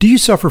you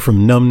suffer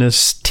from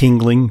numbness,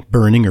 tingling,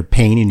 burning, or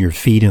pain in your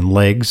feet and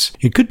legs?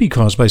 It could be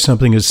caused by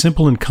something as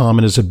simple and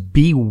common as a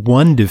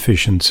B1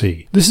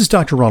 deficiency. This is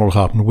Dr. Ronald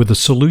Hoffman with a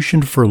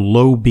solution for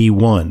low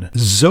B1.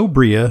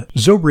 Zobria.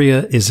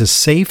 Zobria is a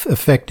safe,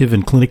 effective,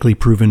 and clinically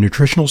proven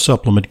nutritional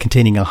supplement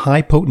containing a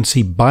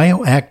high-potency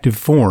bioactive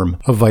form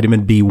of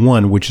vitamin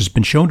B1, which has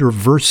been shown to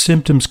reverse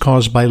symptoms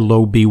caused by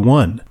low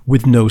B1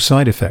 with no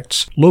side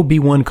effects. Low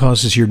B1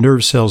 causes your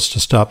nerve cells to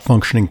stop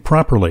functioning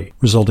properly,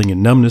 resulting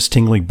in numbness,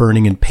 tingling,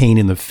 burning, and pain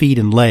in the feet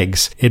and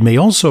legs. It may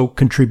also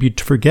contribute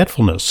to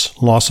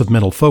forgetfulness, loss of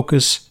mental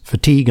focus,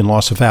 fatigue, and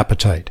loss of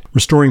appetite.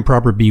 Restoring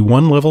proper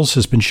B1 levels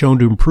has been shown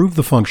to improve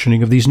the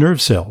functioning of these nerve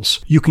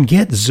cells. You can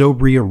get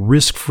Zobria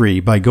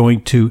risk-free by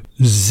going to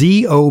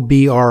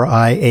zobria.com.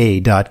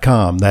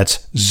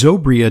 That's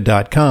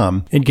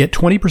zobria.com and get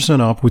 20%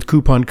 off with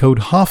coupon code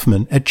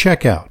Hoffman at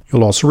checkout.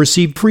 You'll also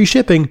receive free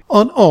shipping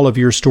on all of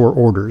your store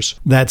orders.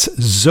 That's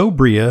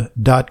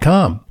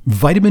zobria.com.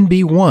 Vitamin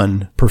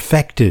B1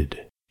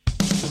 perfected.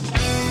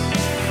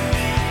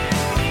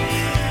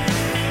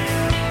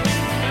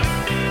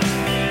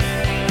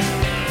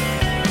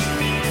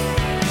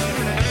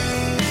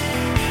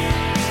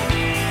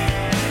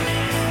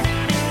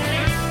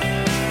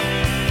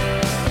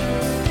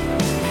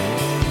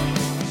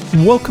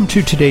 Welcome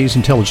to today's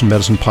Intelligent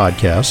Medicine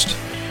Podcast.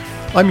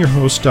 I'm your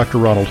host, Dr.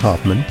 Ronald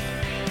Hoffman.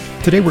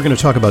 Today we're going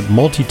to talk about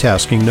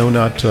multitasking. No,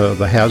 not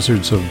the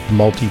hazards of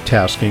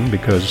multitasking,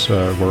 because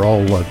we're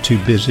all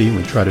too busy.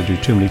 We try to do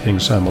too many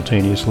things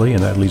simultaneously,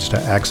 and that leads to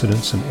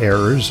accidents and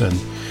errors, and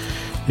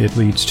it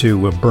leads to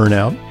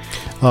burnout.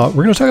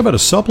 We're going to talk about a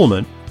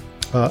supplement,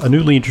 a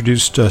newly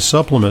introduced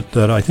supplement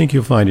that I think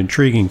you'll find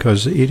intriguing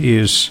because it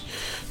is,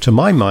 to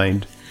my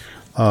mind,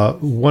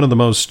 one of the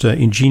most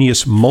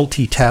ingenious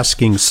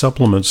multitasking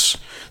supplements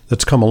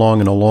that's come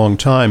along in a long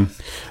time.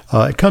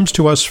 It comes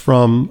to us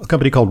from a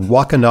company called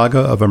Wakanaga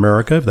of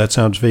America, if that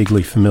sounds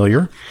vaguely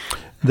familiar.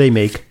 They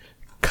make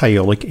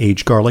Kyolic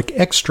aged garlic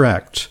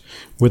extract.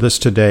 With us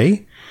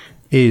today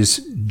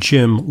is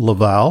Jim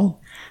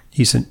Laval.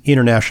 He's an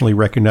internationally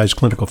recognized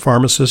clinical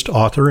pharmacist,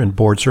 author, and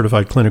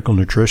board-certified clinical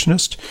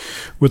nutritionist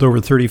with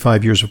over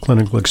 35 years of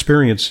clinical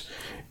experience.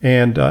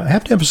 And I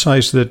have to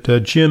emphasize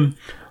that Jim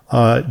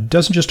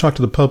doesn't just talk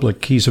to the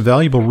public. He's a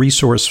valuable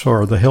resource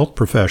for the health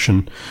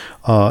profession.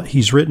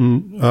 He's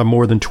written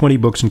more than 20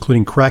 books,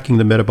 including Cracking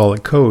the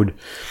Metabolic Code.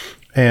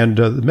 And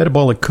the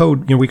Metabolic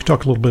Code, we could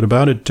talk a little bit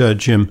about it,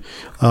 Jim,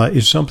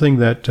 is something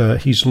that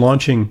he's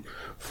launching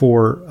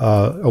for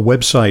a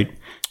website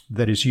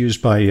that is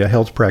used by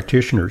health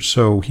practitioners.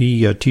 So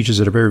he teaches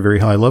at a very, very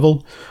high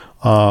level.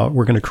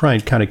 We're going to try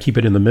and kind of keep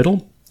it in the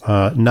middle.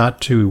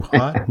 Not too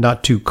hot,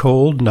 not too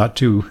cold, not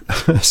too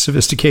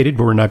sophisticated,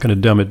 but we're not going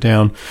to dumb it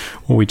down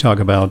when we talk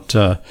about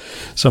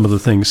some of the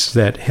things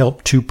that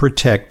help to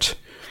protect.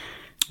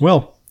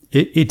 Well,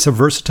 it's a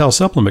versatile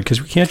supplement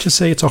because we can't just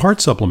say it's a heart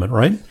supplement,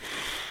 right?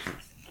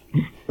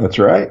 That's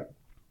right.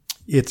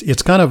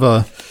 It's kind of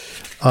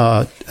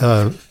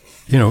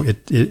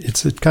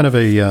it's kind of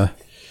a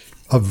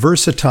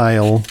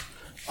versatile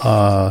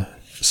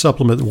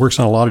supplement that works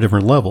on a lot of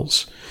different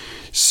levels.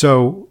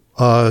 So.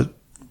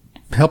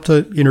 Help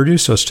to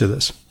introduce us to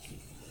this.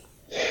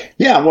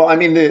 Yeah, well, I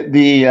mean,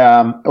 the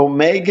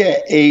Omega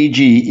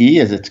AGE,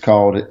 as it's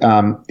called,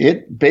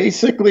 it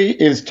basically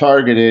is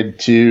targeted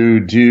to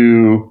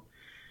do,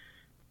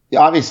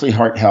 obviously,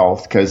 heart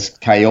health, because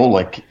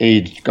Kyolic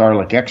aged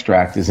garlic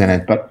extract is in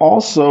it, but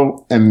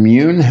also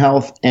immune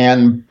health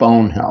and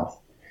bone health.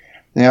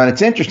 Now, and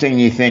it's interesting,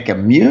 you think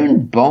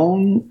immune,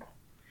 bone,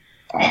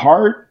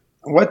 heart,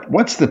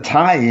 what's the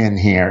tie-in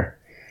here?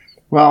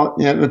 Well,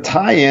 the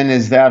tie-in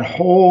is that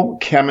whole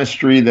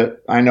chemistry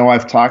that I know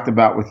I've talked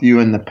about with you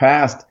in the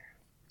past,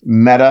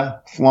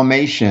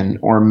 metaflammation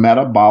or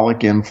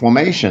metabolic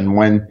inflammation.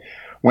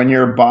 When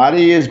your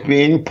body is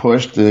being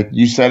pushed,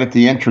 you said at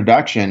the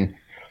introduction,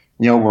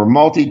 we're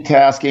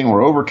multitasking,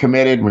 we're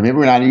overcommitted, maybe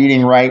we're not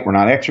eating right, we're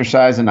not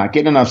exercising, not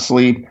getting enough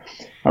sleep.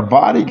 Our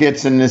body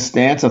gets in this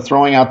stance of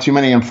throwing out too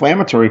many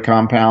inflammatory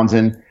compounds.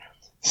 And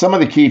some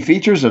of the key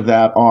features of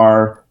that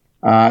are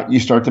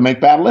you start to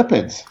make bad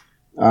lipids.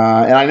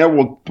 And I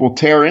know we'll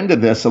tear into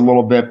this a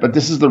little bit, but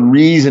this is the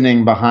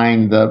reasoning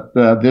behind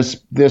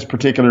this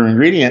particular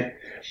ingredient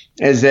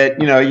is that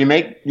you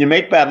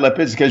make bad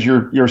lipids because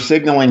you're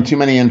signaling too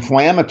many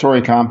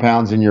inflammatory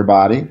compounds in your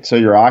body, so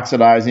you're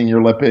oxidizing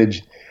your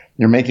lipids.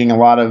 You're making a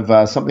lot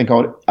of something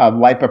called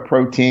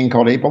lipoprotein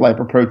called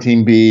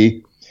apolipoprotein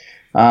B.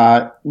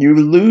 You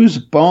lose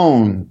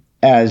bone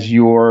as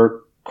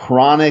your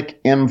chronic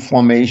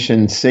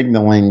inflammation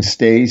signaling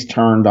stays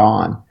turned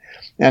on.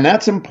 And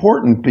that's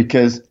important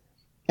because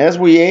as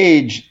we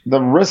age, the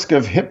risk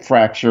of hip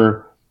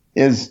fracture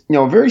is,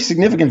 a very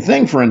significant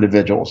thing for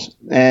individuals.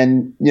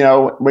 And,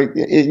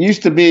 it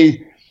used to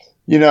be,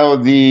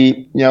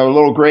 the,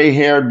 little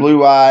gray-haired,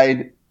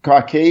 blue-eyed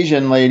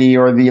Caucasian lady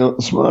or the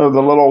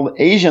little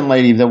Asian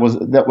lady that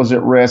was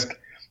at risk.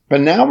 But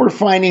now we're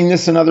finding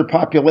this in other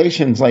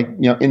populations, like,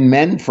 in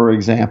men, for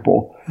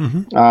example,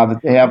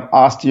 that they have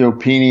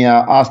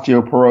osteopenia,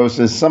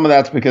 osteoporosis. Some of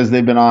that's because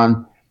they've been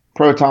on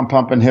proton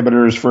pump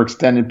inhibitors for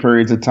extended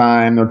periods of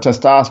time. Their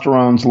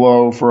testosterone's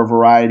low for a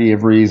variety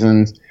of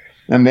reasons.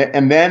 And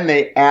then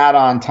they add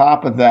on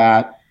top of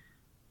that,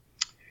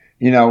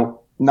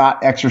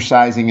 not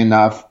exercising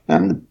enough,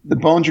 and the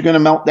bones are going to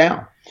melt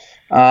down.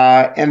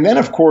 And then,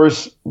 of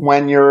course,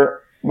 when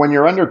you're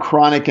under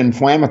chronic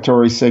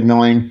inflammatory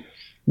signaling,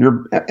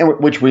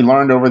 which we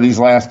learned over these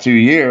last 2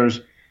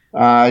 years,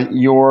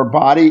 your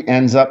body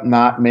ends up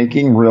not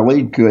making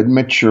really good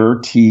mature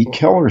T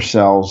killer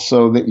cells,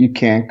 so that you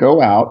can't go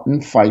out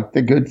and fight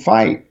the good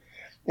fight.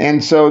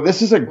 And so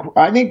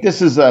I think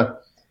this is the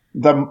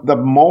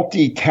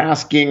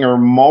multitasking or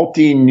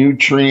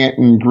multi-nutrient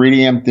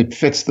ingredient that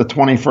fits the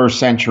 21st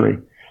century.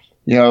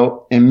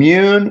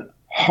 Immune,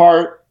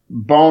 heart,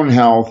 bone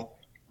health,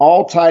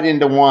 all tied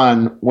into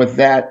one with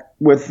that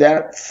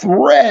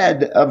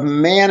thread of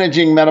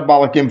managing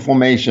metabolic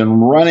inflammation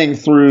running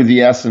through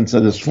the essence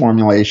of this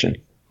formulation.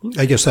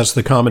 I guess that's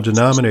the common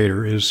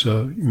denominator is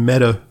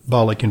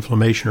metabolic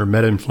inflammation or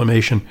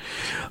meta-inflammation.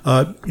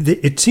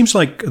 It seems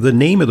like the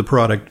name of the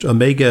product,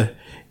 Omega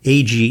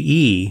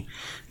AGE,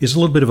 is a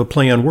little bit of a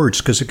play on words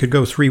because it could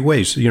go three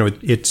ways.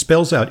 It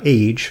spells out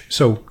age,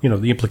 so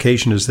the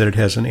implication is that it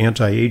has an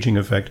anti-aging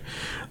effect.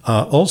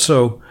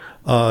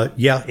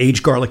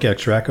 Aged garlic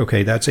extract.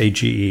 Okay, that's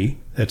AGE.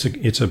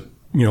 It's a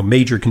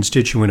major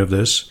constituent of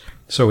this.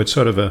 So it's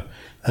sort of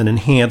an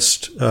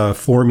enhanced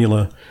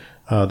formula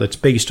that's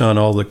based on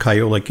all the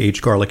Kyolic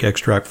aged garlic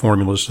extract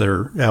formulas that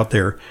are out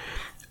there.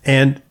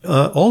 And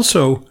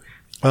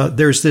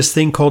there's this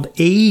thing called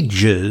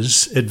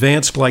AGES,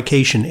 Advanced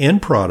Glycation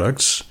End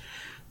Products,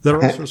 that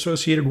are also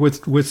associated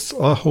with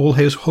a whole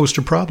host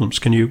of problems.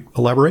 Can you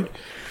elaborate?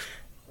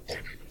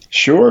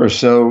 Sure.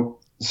 So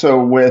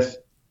with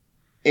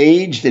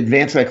aged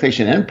advanced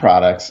glycation end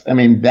products,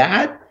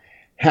 that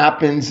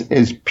happens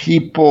as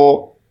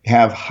people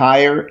have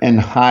higher and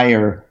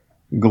higher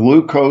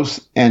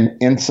glucose and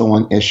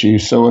insulin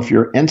issues. So if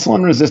you're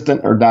insulin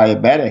resistant or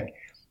diabetic,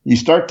 you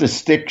start to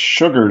stick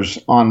sugars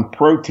on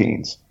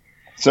proteins.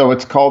 So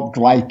it's called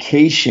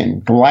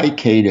glycation,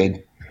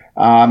 glycated.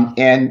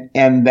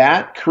 And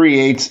that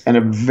creates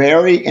a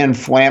very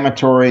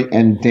inflammatory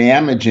and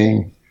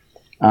damaging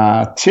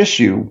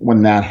tissue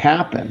when that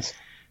happens.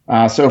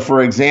 So,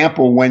 for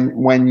example,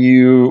 when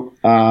you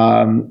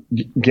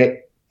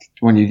get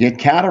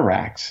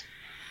cataracts,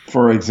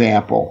 for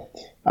example,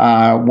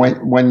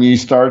 when you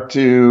start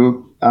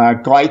to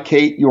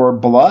glycate your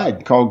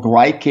blood, called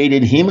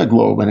glycated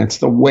hemoglobin, it's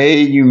the way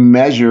you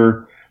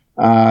measure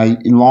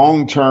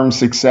long-term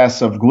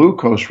success of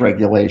glucose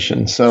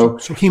regulation. So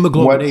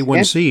hemoglobin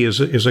A1C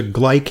is a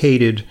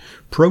glycated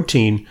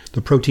protein,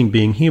 the protein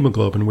being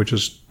hemoglobin, which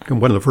is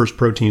one of the first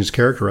proteins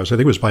characterized. I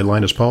think it was by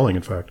Linus Pauling,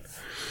 in fact.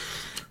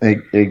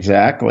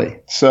 Exactly.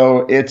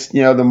 So it's,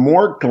 the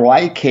more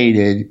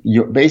glycated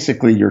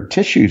basically your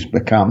tissues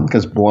become,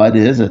 because blood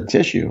is a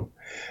tissue,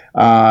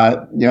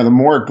 the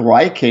more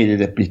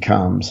glycated it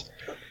becomes,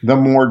 the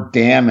more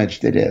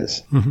damaged it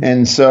is. Mm-hmm.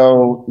 And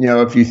so,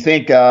 if you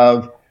think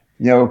of,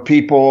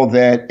 people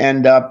that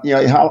end up,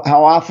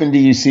 how often do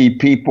you see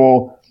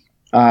people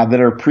that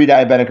are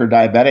pre-diabetic or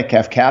diabetic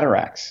have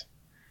cataracts?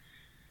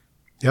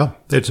 Yeah,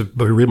 it's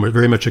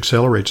very much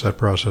accelerates that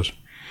process.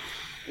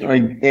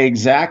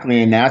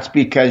 Exactly, and that's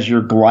because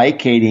you're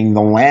glycating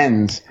the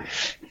lens,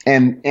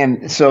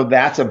 and so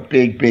that's a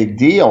big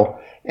deal.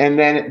 And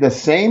then at the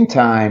same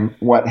time,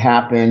 what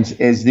happens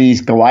is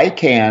these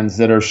glycans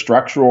that are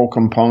structural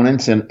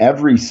components in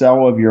every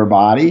cell of your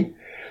body,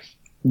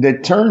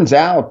 that turns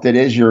out that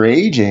as you're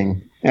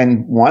aging,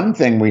 and one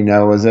thing we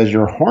know is as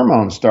your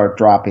hormones start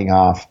dropping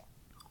off,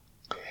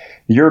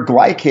 your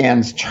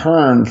glycans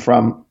turn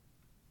from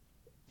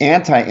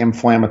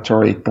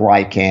anti-inflammatory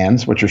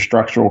glycans, which are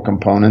structural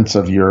components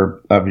of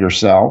your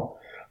cell,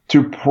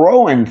 to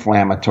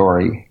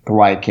pro-inflammatory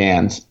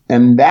glycans.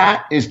 And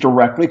that is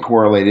directly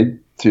correlated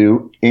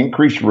to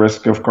increased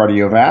risk of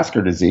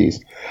cardiovascular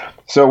disease.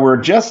 So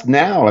we're just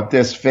now at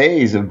this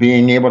phase of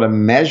being able to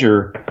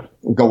measure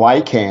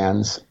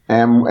glycans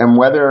and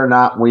whether or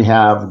not we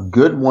have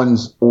good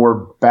ones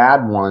or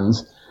bad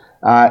ones.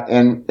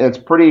 And it's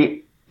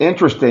pretty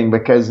interesting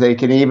because they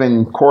can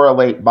even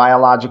correlate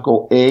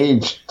biological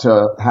age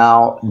to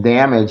how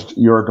damaged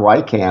your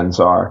glycans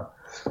are.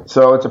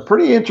 So it's a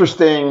pretty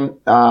interesting,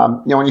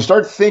 when you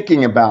start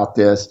thinking about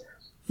this,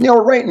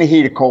 we're right in the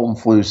heat of cold and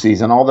flu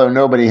season, although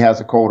nobody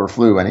has a cold or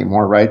flu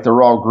anymore, right?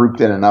 They're all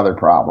grouped in another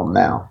problem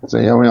now. So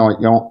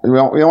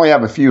we only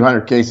have a few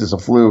hundred cases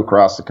of flu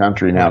across the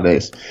country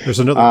nowadays. There's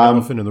another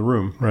elephant in the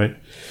room, right?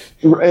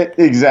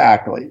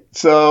 Exactly.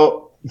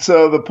 So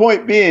the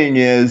point being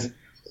is,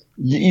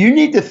 you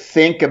need to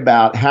think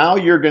about how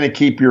you're going to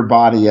keep your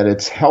body at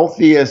its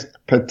healthiest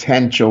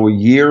potential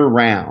year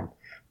round.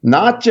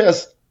 Not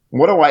just,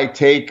 what do I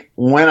take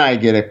when I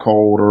get a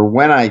cold or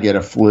when I get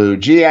a flu?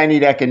 Gee, I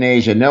need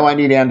echinacea. No, I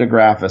need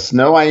endographis.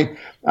 No,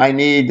 I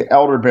need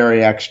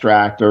elderberry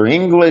extract or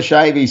English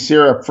ivy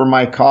syrup for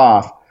my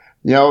cough.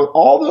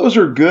 All those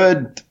are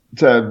good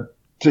to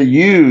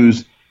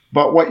use,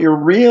 but what you're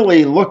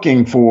really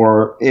looking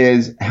for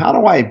is, how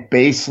do I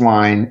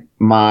baseline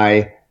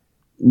my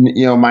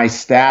my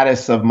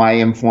status of my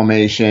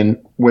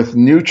inflammation with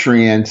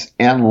nutrients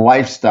and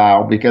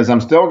lifestyle, because I'm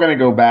still going to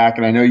go back,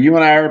 and I know you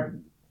and I are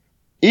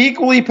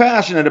equally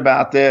passionate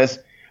about this.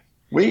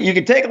 You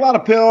can take a lot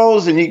of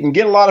pills and you can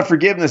get a lot of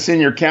forgiveness in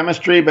your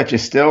chemistry, but you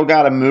still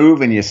got to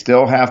move, and you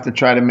still have to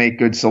try to make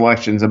good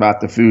selections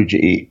about the food you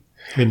eat.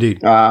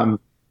 Indeed. And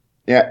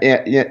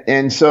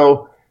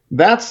so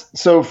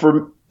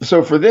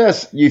for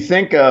this, you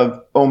think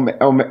of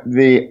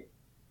the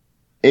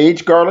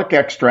aged garlic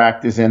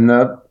extract is in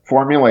the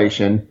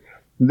formulation.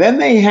 Then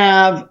they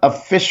have a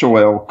fish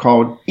oil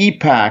called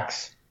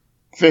EPAX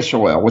fish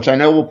oil, which I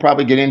know we'll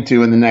probably get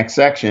into in the next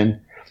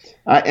section.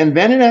 And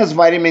then it has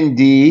vitamin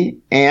D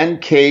and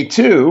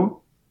K2,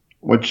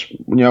 which,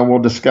 we'll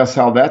discuss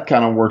how that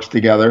kind of works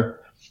together.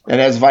 It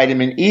has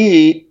vitamin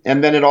E,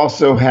 and then it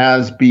also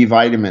has B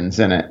vitamins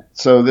in it.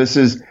 So this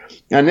is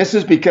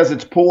because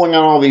it's pulling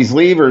on all these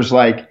levers,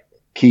 like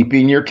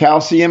keeping your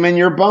calcium in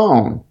your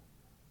bone,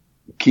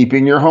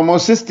 keeping your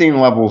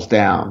homocysteine levels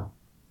down,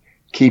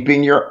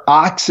 keeping your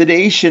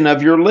oxidation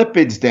of your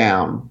lipids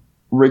down,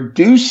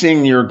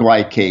 reducing your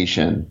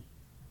glycation,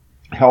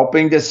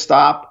 helping to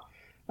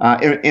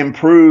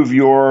improve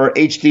your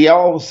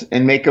HDLs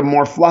and make them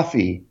more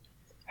fluffy,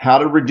 how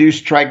to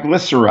reduce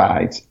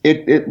triglycerides.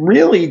 It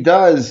really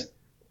does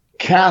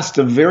cast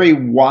a very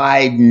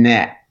wide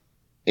net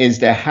as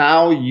to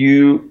how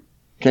you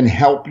can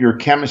help your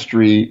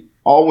chemistry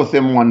all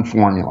within one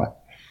formula,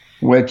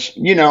 which,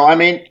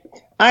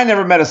 I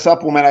never met a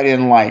supplement I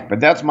didn't like, but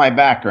that's my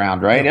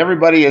background, right? Yeah.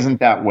 Everybody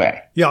isn't that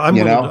way. Yeah,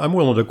 I'm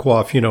willing to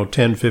quaff,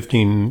 10,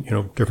 15,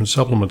 different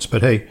supplements,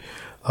 but hey,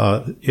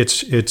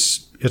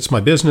 it's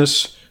my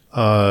business,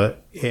 and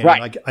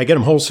right. I get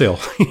them wholesale.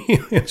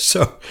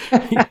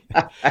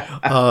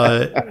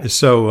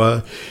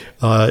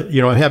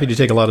 I'm happy to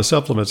take a lot of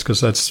supplements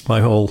because that's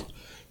my whole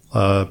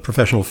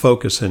professional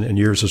focus and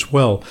yours as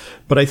well.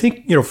 But I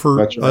think, for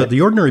right. The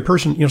ordinary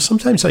person,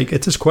 sometimes I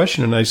get this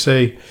question and I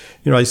say,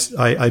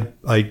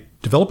 I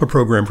develop a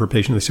program for a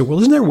patient. They say, well,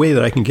 isn't there a way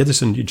that I can get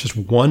this in just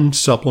one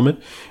supplement?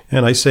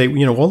 And I say,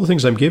 all the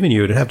things I'm giving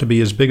you, it'd have to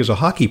be as big as a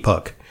hockey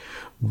puck.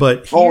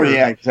 But here,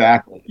 yeah,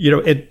 exactly.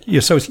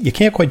 So you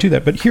can't quite do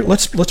that. But here,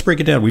 let's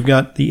break it down. We've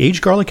got the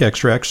aged garlic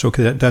extract, so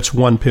that's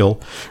one pill.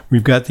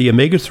 We've got the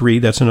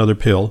omega-3, that's another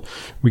pill.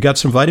 We got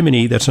some vitamin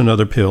E, that's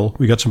another pill.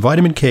 We got some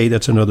vitamin K,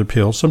 that's another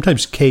pill.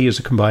 Sometimes K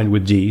is combined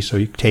with D, so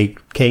you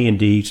take K and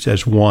D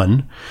as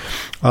one.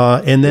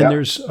 And then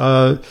there's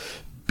B12,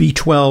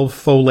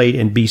 folate,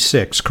 and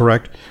B6,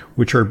 correct?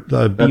 Which are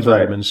B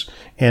vitamins,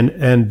 right.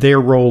 and their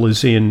role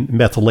is in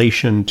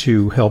methylation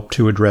to help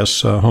to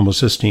address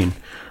homocysteine,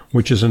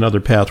 which is another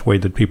pathway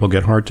that people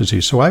get heart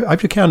disease. So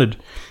I've counted,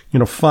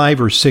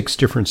 5 or 6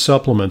 different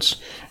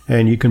supplements,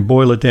 and you can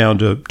boil it down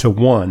to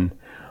one.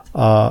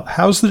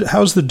 How's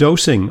the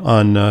dosing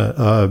on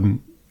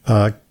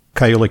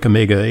Kyolic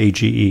Omega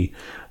AGE?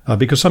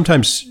 Because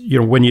sometimes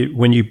when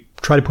you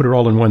try to put it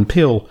all in one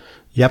pill,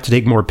 you have to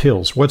take more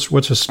pills.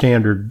 What's a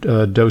standard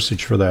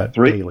dosage for that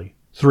 3 daily?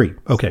 3.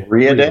 Okay.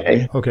 3 a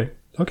day. Okay.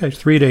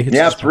 3 a day.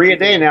 Yeah, 3 a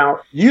day. Now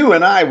you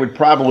and I would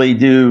probably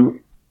do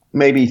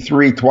maybe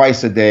 3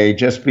 twice a day,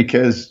 just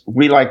because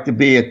we like to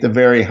be at the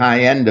very high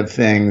end of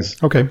things.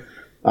 Okay.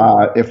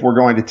 If we're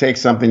going to take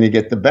something to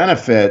get the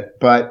benefit,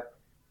 but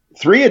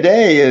 3 a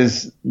day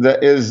is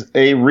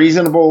a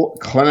reasonable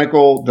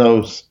clinical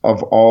dose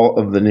of all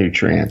of the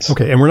nutrients.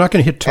 Okay, and we're not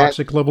going to hit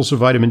toxic levels of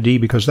vitamin D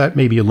because that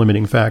may be a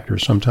limiting factor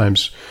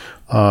sometimes.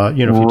 If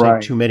you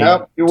take too many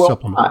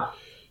supplements.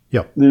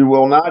 Yep. You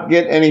will not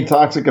get any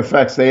toxic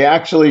effects. They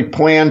actually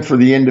plan for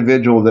the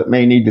individual that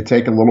may need to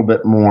take a little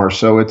bit more.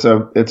 So it's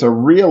a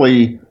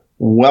really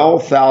well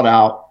thought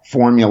out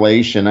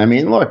formulation. I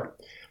mean, look,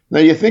 now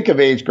you think of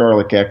aged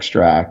garlic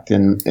extract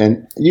and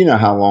you know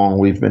how long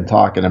we've been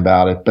talking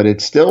about it, but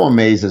it still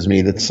amazes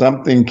me that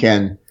something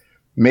can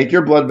make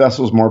your blood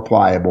vessels more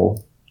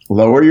pliable,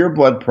 lower your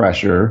blood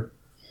pressure,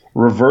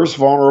 reverse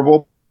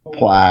vulnerable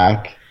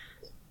plaque,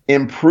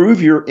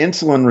 improve your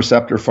insulin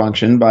receptor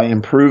function by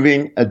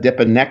improving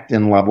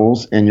adiponectin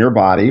levels in your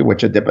body,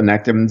 which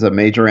adiponectin is a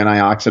major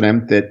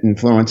antioxidant that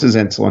influences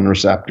insulin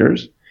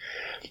receptors.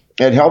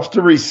 It helps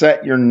to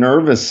reset your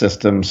nervous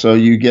system so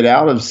you get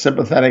out of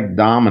sympathetic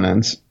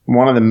dominance,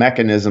 one of the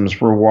mechanisms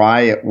for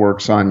why it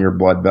works on your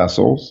blood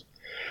vessels.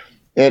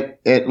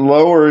 It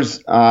lowers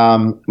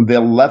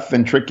the left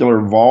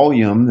ventricular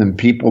volume in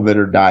people that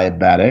are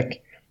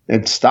diabetic.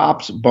 It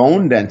stops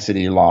bone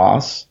density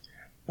loss.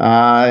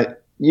 And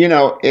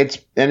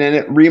then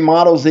it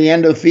remodels the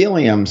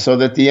endothelium so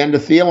that the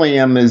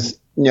endothelium is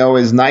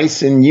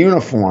nice and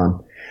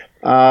uniform.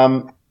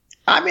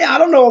 I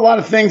don't know a lot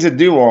of things that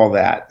do all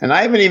that. And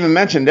I haven't even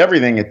mentioned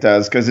everything it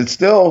does because it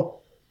still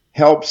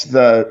helps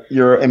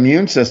your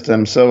immune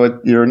system.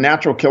 So your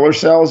natural killer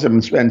cells,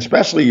 and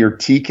especially your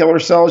T killer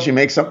cells, you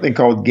make something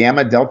called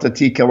gamma delta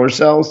T killer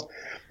cells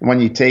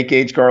when you take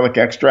aged garlic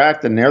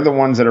extract, and they're the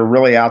ones that are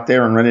really out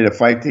there and ready to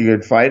fight the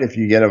good fight if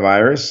you get a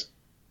virus.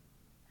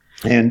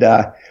 And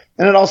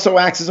it also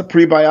acts as a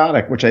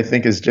prebiotic, which I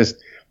think is just,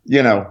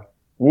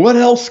 what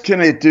else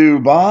can it do,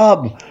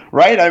 Bob?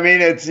 Right? I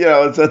mean, it's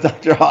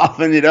Dr.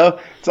 Hoffman,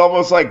 it's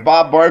almost like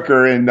Bob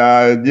Barker and,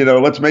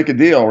 let's make a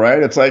deal,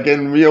 right? It's like,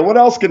 and what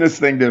else can this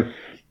thing do?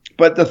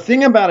 But the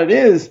thing about it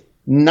is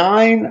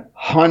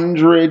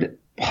 900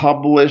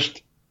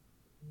 published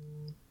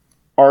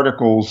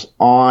articles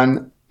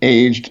on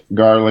aged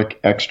garlic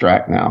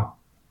extract now.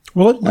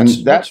 Well,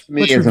 that to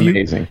me is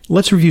amazing.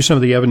 Let's review some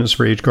of the evidence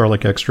for aged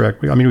garlic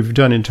extract. I mean, we've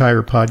done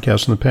entire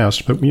podcasts in the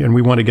past, and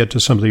we want to get to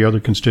some of the other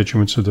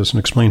constituents of this and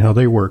explain how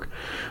they work.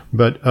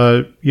 But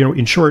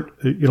in short,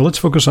 let's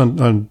focus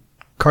on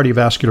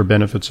cardiovascular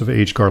benefits of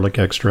aged garlic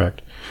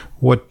extract.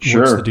 What's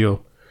the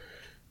deal?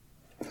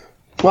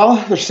 Well,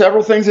 there's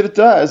several things that it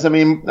does. I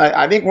mean,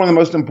 I think one of the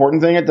most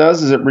important thing it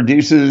does is it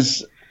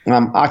reduces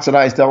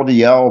oxidized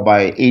LDL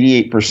by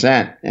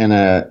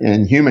 88%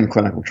 in human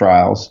clinical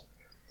trials.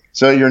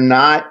 So you're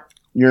not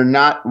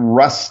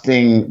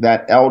rusting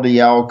that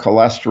LDL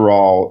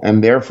cholesterol,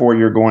 and therefore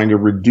you're going to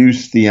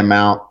reduce the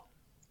amount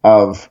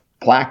of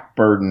plaque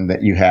burden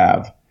that you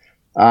have.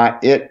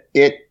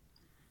 It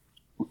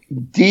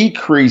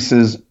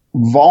decreases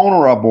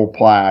vulnerable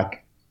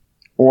plaque,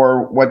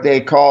 or what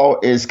they call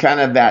is kind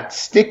of that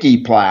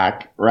sticky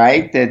plaque,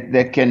 right?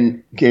 That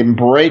can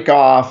break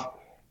off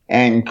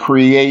and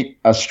create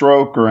a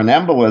stroke or an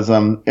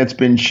embolism. It's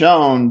been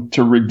shown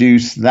to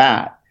reduce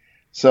that.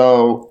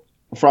 So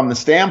from the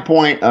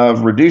standpoint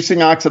of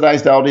reducing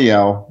oxidized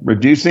LDL,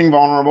 reducing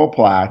vulnerable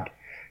plaque,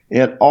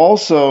 it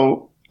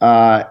also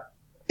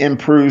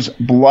improves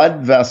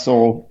blood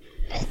vessel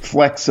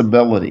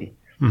flexibility.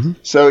 Mm-hmm.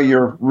 So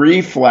your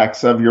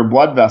reflex of your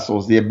blood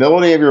vessels, the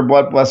ability of your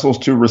blood vessels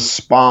to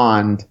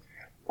respond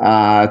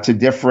to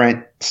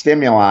different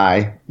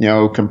stimuli,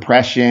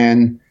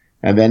 compression,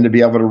 and then to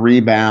be able to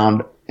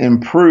rebound,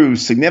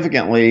 improves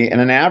significantly, and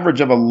an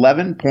average of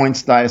 11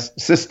 points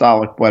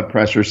systolic blood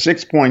pressure,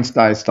 6 points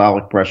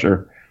diastolic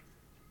pressure.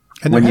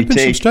 And there have been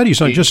some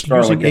studies on just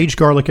using aged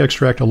garlic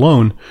extract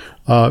alone,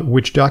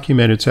 which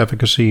document its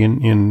efficacy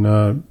in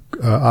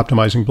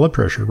optimizing blood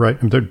pressure,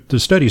 right? And the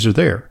studies are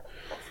there.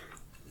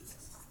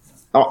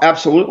 Oh,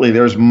 absolutely.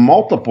 There's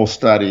multiple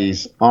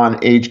studies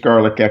on aged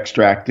garlic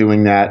extract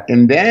doing that.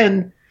 And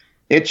then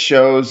it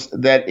shows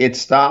that it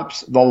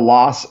stops the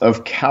loss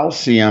of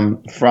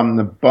calcium from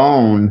the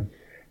bone.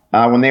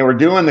 When they were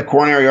doing the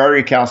coronary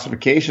artery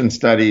calcification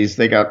studies,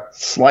 they got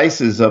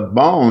slices of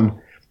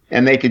bone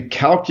and they could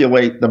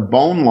calculate the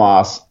bone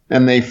loss.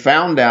 And they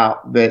found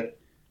out that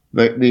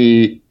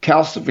the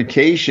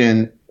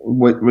calcification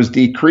was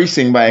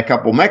decreasing by a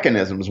couple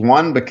mechanisms.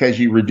 One, because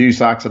you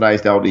reduce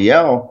oxidized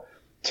LDL.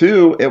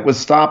 Two, it was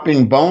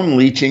stopping bone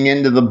leaching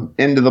into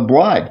the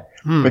blood.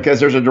 Because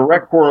there's a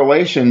direct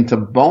correlation to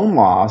bone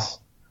loss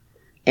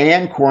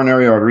and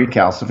coronary artery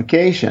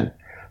calcification.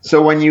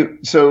 So when you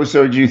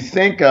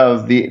think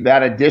of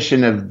that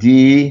addition of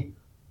D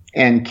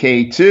and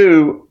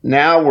K2,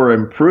 now we're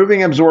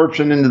improving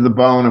absorption into the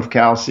bone of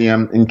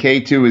calcium, and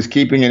K2 is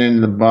keeping it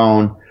into the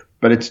bone,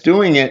 but it's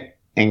doing it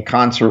in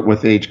concert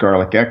with aged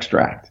garlic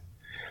extract.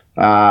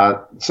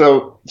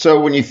 So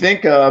when you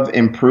think of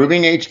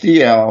improving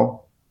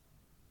HDL,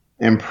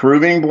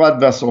 improving blood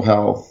vessel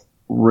health,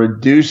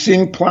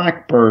 reducing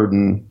plaque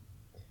burden,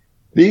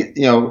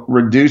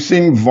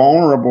 reducing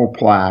vulnerable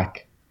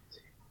plaque,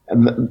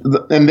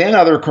 and then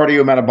other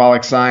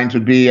cardiometabolic signs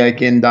would be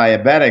like in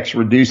diabetics,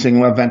 reducing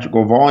left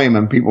ventricle volume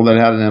in people that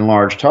had an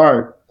enlarged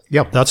heart.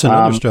 Yep, that's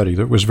another study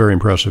that was very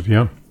impressive.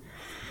 Yeah.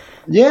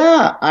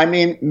 Yeah, I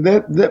mean,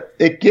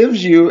 it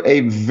gives you a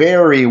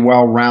very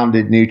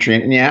well-rounded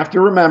nutrient, and you have to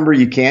remember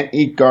you can't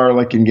eat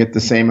garlic and get the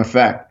same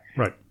effect.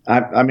 Right.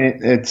 I mean,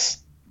 it's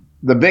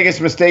the biggest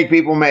mistake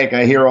people make.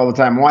 I hear all the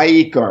time, why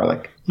eat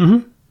garlic?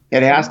 Mm-hmm.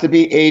 It has to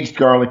be aged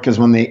garlic because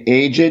when they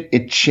age it,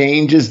 it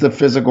changes the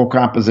physical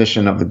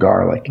composition of the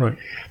garlic. Right.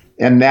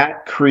 And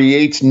that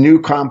creates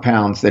new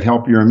compounds that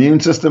help your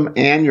immune system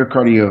and your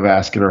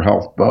cardiovascular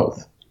health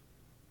both.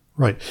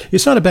 Right.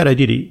 It's not a bad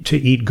idea to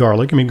eat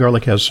garlic. I mean,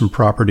 garlic has some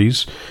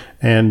properties.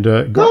 And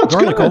garlic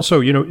good. Also,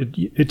 you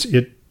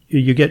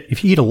get,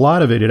 if you eat a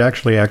lot of it, it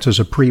actually acts as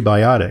a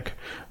prebiotic.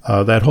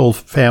 That whole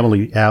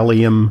family,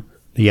 allium,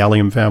 the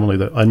allium family,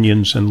 the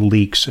onions and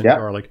leeks and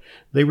garlic,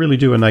 they really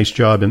do a nice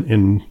job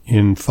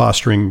in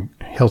fostering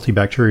healthy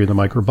bacteria in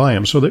the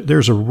microbiome. So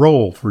there's a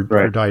role for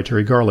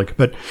dietary garlic.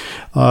 But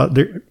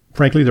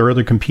frankly, there are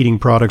other competing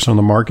products on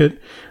the market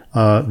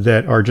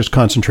that are just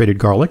concentrated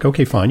garlic.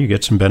 Okay, fine, you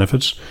get some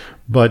benefits.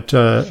 But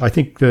I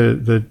think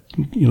the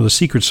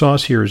secret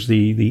sauce here is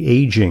the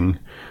aging,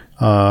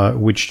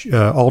 which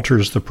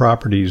alters the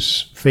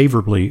properties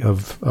favorably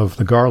of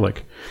the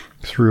garlic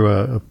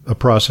through a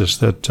process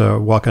that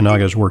Wakanaga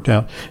has worked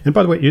out. And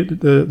by the way,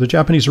 the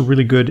Japanese are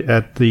really good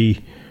at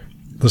the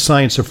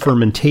science of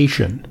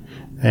fermentation,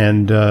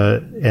 and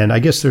I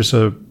guess there's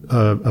a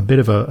bit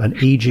of an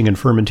aging and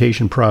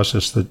fermentation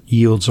process that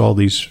yields all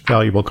these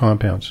valuable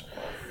compounds.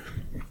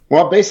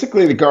 Well,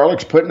 basically, the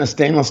garlic's put in a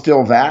stainless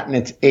steel vat and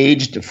it's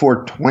aged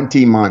for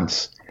 20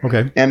 months.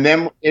 Okay. And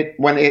then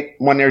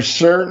when there's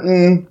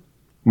certain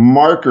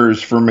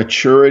markers for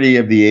maturity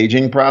of the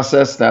aging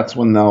process, that's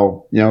when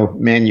they'll,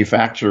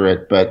 manufacture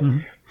it. But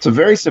it's a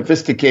very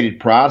sophisticated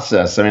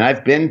process. I mean,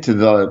 I've been to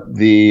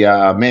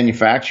the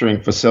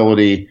manufacturing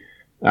facility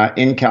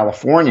in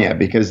California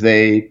because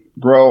they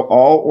grow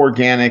all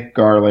organic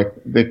garlic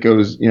that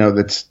goes,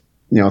 that's,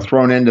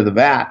 thrown into the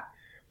vat.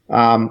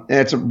 And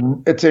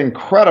it's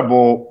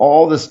incredible,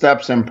 all the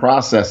steps and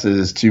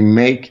processes to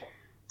make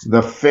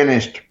the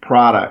finished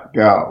product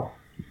go.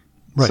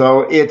 Right.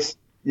 So it's,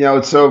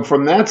 so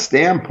from that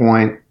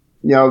standpoint,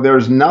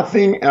 there's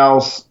nothing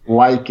else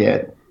like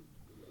it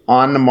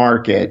on the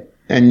market.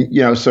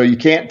 And, so you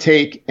can't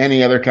take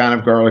any other kind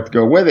of garlic to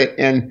go with it.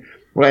 And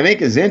what I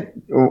think is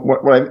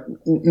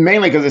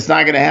mainly because it's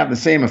not going to have the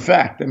same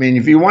effect. I mean,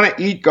 if you want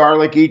to eat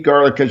garlic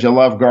because you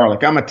love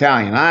garlic. I'm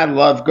Italian. I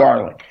love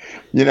garlic,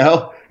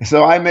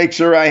 so I make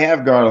sure I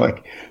have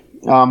garlic.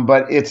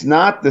 But it's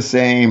not the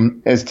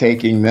same as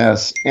taking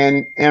this.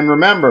 And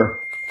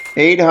remember,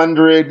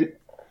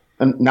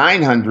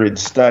 900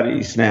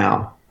 studies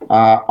now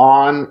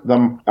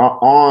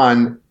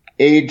on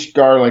aged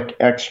garlic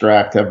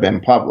extract have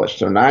been published.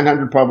 So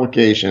 900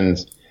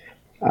 publications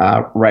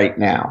right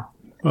now.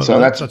 Well, so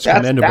that's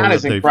commendable. That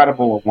is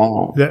incredible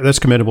alone. That's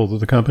commendable that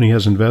the company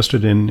has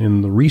invested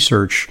in the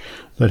research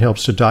that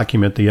helps to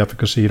document the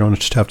efficacy. You don't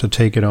just have to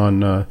take it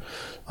on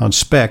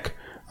spec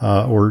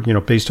or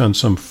based on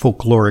some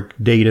folkloric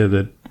data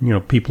that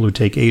people who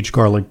take aged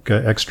garlic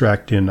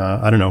extract in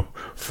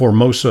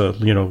Formosa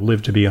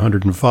live to be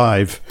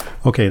 105.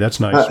 Okay,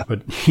 that's nice,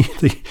 but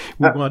we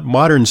want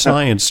modern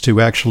science to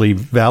actually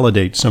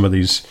validate some of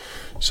these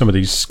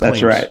claims.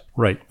 That's right.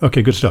 Right.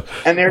 Okay, good stuff.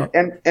 And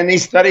and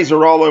these studies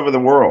are all over the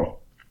world.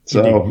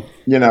 So,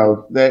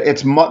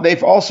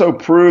 they've also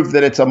proved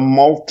that it's a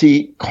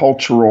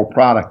multicultural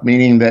product,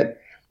 meaning that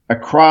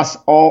across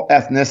all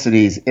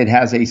ethnicities, it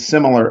has a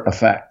similar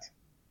effect.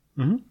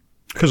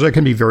 Because there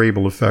can be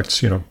variable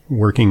effects,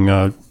 working,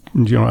 on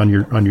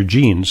your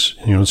genes,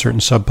 in certain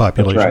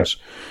subpopulations. Right.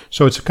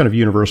 So it's kind of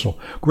universal.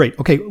 Great.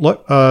 Okay.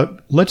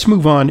 Let's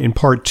move on in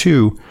part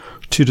 2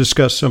 to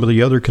discuss some of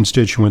the other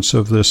constituents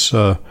of this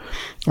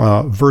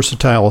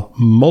versatile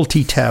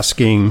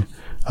multitasking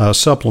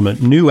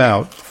supplement, new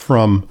out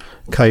from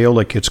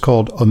Kyolic. It's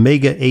called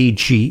Omega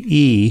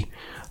AGE.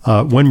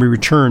 When we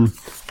return,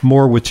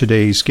 more with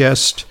today's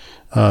guest,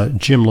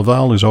 Jim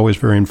LaValle, who's always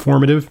very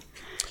informative.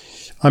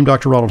 I'm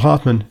Dr. Ronald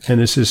Hoffman, and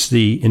this is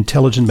the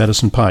Intelligent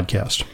Medicine Podcast.